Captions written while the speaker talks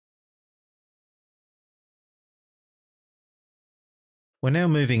We're now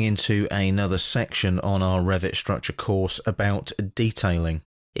moving into another section on our Revit structure course about detailing.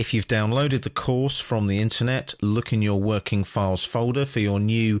 If you've downloaded the course from the internet, look in your working files folder for your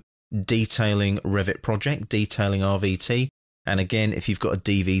new detailing Revit project, Detailing RVT. And again, if you've got a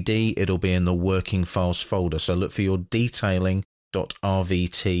DVD, it'll be in the working files folder. So look for your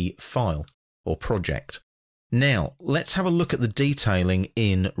detailing.rvt file or project. Now, let's have a look at the detailing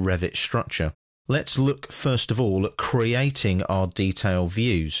in Revit structure. Let's look first of all at creating our detail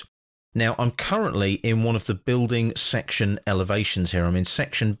views. Now, I'm currently in one of the building section elevations here. I'm in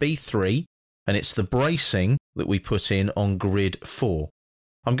section B3, and it's the bracing that we put in on grid 4.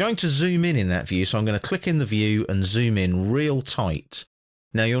 I'm going to zoom in that view, so I'm going to click in the view and zoom in real tight.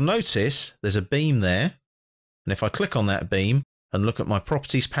 Now, you'll notice there's a beam there, and if I click on that beam and look at my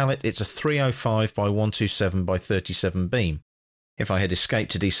properties palette, it's a 305 by 127 by 37 beam. If I hit escape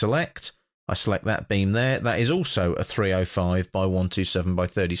to deselect, I select that beam there. That is also a 305 by 127 by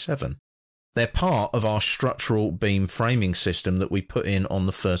 37. They're part of our structural beam framing system that we put in on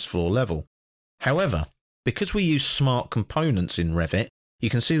the first floor level. However, because we use smart components in Revit, you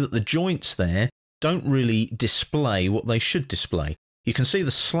can see that the joints there don't really display what they should display. You can see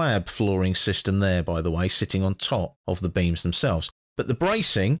the slab flooring system there, by the way, sitting on top of the beams themselves. But the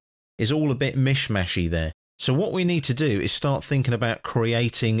bracing is all a bit mishmashy there. So what we need to do is start thinking about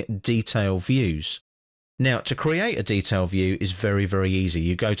creating detail views. Now, to create a detail view is very, very easy.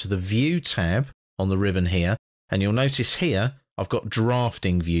 You go to the View tab on the ribbon here, and you'll notice here I've got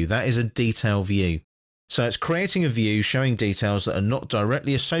Drafting View. That is a detail view. So it's creating a view showing details that are not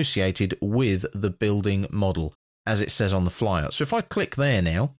directly associated with the building model, as it says on the flyout. So if I click there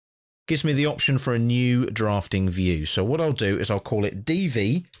now, it gives me the option for a new drafting view. So what I'll do is I'll call it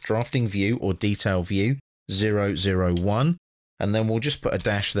DV, Drafting View or Detail View 001, and then we'll just put a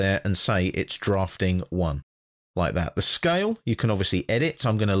dash there and say it's drafting 1, like that. The scale, you can obviously edit.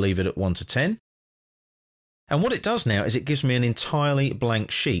 I'm going to leave it at 1 to 10. And what it does now is it gives me an entirely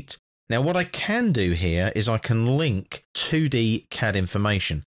blank sheet. Now, what I can do here is I can link 2D CAD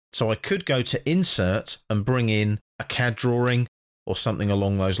information. So I could go to Insert and bring in a CAD drawing or something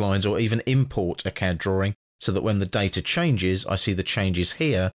along those lines, or even import a CAD drawing so that when the data changes, I see the changes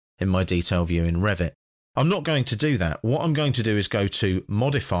here in my detail view in Revit. I'm not going to do that. What I'm going to do is go to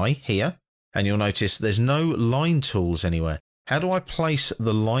Modify here, and you'll notice there's no line tools anywhere. How do I place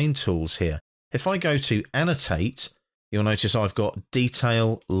the line tools here? If I go to Annotate, you'll notice I've got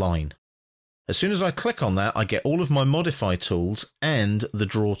Detail Line. As soon as I click on that, I get all of my Modify tools and the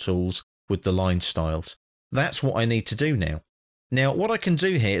Draw tools with the line styles. That's what I need to do now. Now, what I can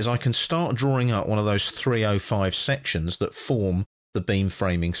do here is I can start drawing up one of those 305 sections that form the beam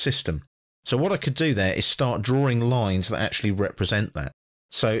framing system. So what I could do there is start drawing lines that actually represent that.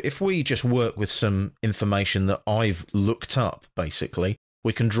 So if we just work with some information that I've looked up, basically,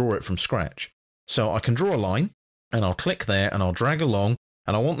 we can draw it from scratch. So I can draw a line, and I'll click there, and I'll drag along,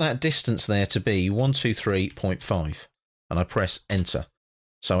 and I want that distance there to be 123.5, and I press Enter.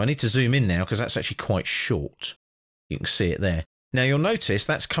 So I need to zoom in now because that's actually quite short. You can see it there. Now you'll notice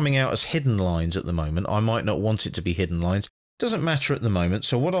that's coming out as hidden lines at the moment. I might not want it to be hidden lines. Doesn't matter at the moment.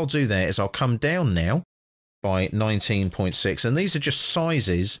 So what I'll do there is I'll come down now by 19.6, and these are just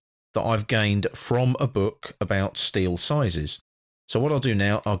sizes that I've gained from a book about steel sizes. So what I'll do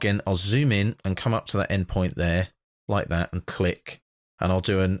now, again, I'll zoom in and come up to that endpoint there like that and click, and I'll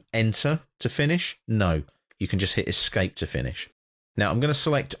do an Enter to finish. No, you can just hit Escape to finish. Now I'm going to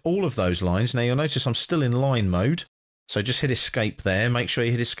select all of those lines. Now you'll notice I'm still in line mode, so just hit Escape there. Make sure you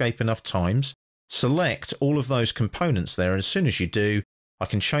hit Escape enough times. Select all of those components there, and as soon as you do, I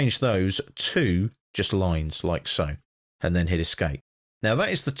can change those to just lines like so, and then hit Escape. Now that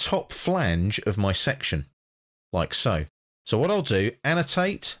is the top flange of my section, like so. So what I'll do,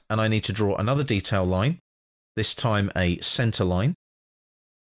 Annotate, and I need to draw another detail line, this time a center line,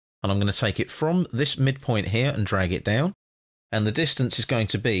 and I'm going to take it from this midpoint here and drag it down, and the distance is going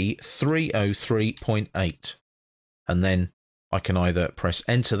to be 303.8, and then I can either press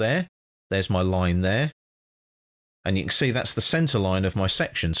Enter there. There's my line there. And you can see that's the center line of my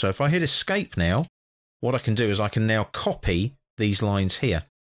section. So if I hit Escape now, what I can do is I can now copy these lines here.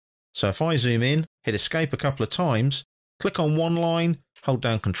 So if I zoom in, hit Escape a couple of times, click on one line, hold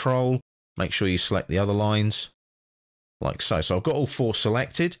down Control, make sure you select the other lines, like so. So I've got all 4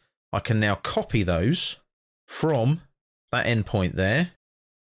 selected. I can now copy those from that endpoint there.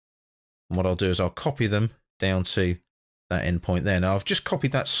 And what I'll do is I'll copy them down to that endpoint there. Now I've just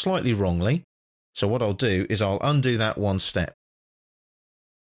copied that slightly wrongly, so what I'll do is I'll undo that one step,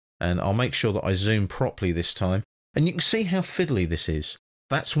 and I'll make sure that I zoom properly this time, and you can see how fiddly this is.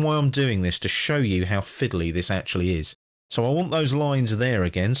 That's why I'm doing this, to show you how fiddly this actually is. So I want those lines there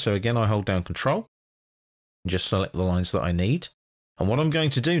again. So again, I hold down Control and just select the lines that I need. And what I'm going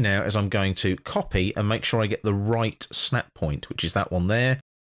to do now is I'm going to copy and make sure I get the right snap point, which is that one there,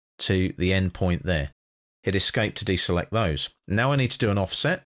 to the end point there. Hit Escape to deselect those. Now I need to do an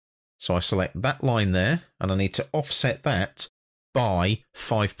offset. So I select that line there, and I need to offset that by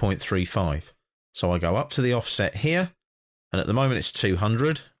 5.35. So I go up to the offset here, and at the moment it's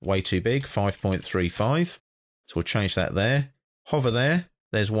 200, way too big, 5.35. So we'll change that there. Hover there,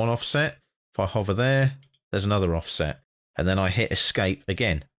 there's one offset. If I hover there, there's another offset. And then I hit Escape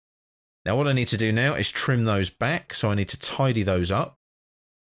again. Now what I need to do now is trim those back, so I need to tidy those up.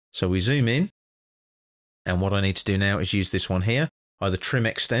 So we zoom in, and what I need to do now is use this one here, either trim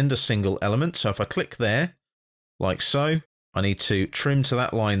extend a single element. So if I click there, like so, I need to trim to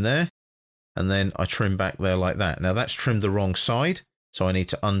that line there, and then I trim back there like that. Now that's trimmed the wrong side, so I need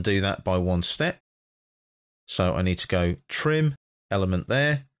to undo that by one step. So I need to go trim element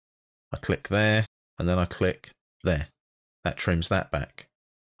there, I click there, and then I click there. That trims that back.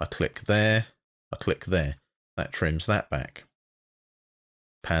 I click there, I click there. That trims that back.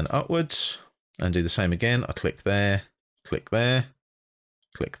 Pan upwards and do the same again. I click there, click there,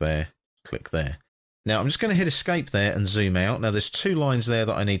 click there, click there. Now I'm just going to hit Escape there and zoom out. Now there's two lines there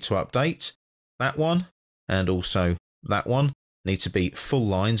that I need to update. That one and also that one need to be full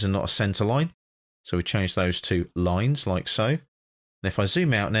lines and not a center line. So we change those to lines like so. And if I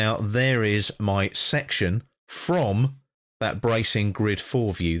zoom out now, there is my section from that bracing grid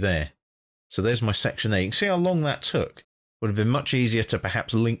 4 view there. So there's my section there. You can see how long that took. Would have been much easier to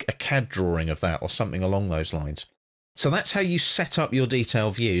perhaps link a CAD drawing of that or something along those lines. So that's how you set up your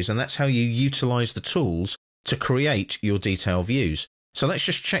detail views, and that's how you utilize the tools to create your detail views. So let's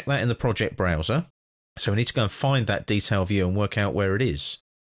just check that in the project browser. So we need to go and find that detail view and work out where it is.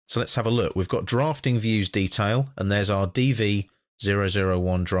 So let's have a look. We've got drafting views detail, and there's our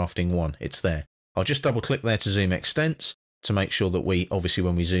DV001 drafting 1. It's there. I'll just double click there to zoom extent to make sure that we, obviously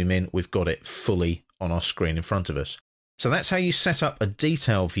when we zoom in, we've got it fully on our screen in front of us. So that's how you set up a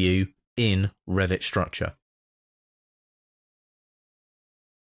detail view in Revit Structure.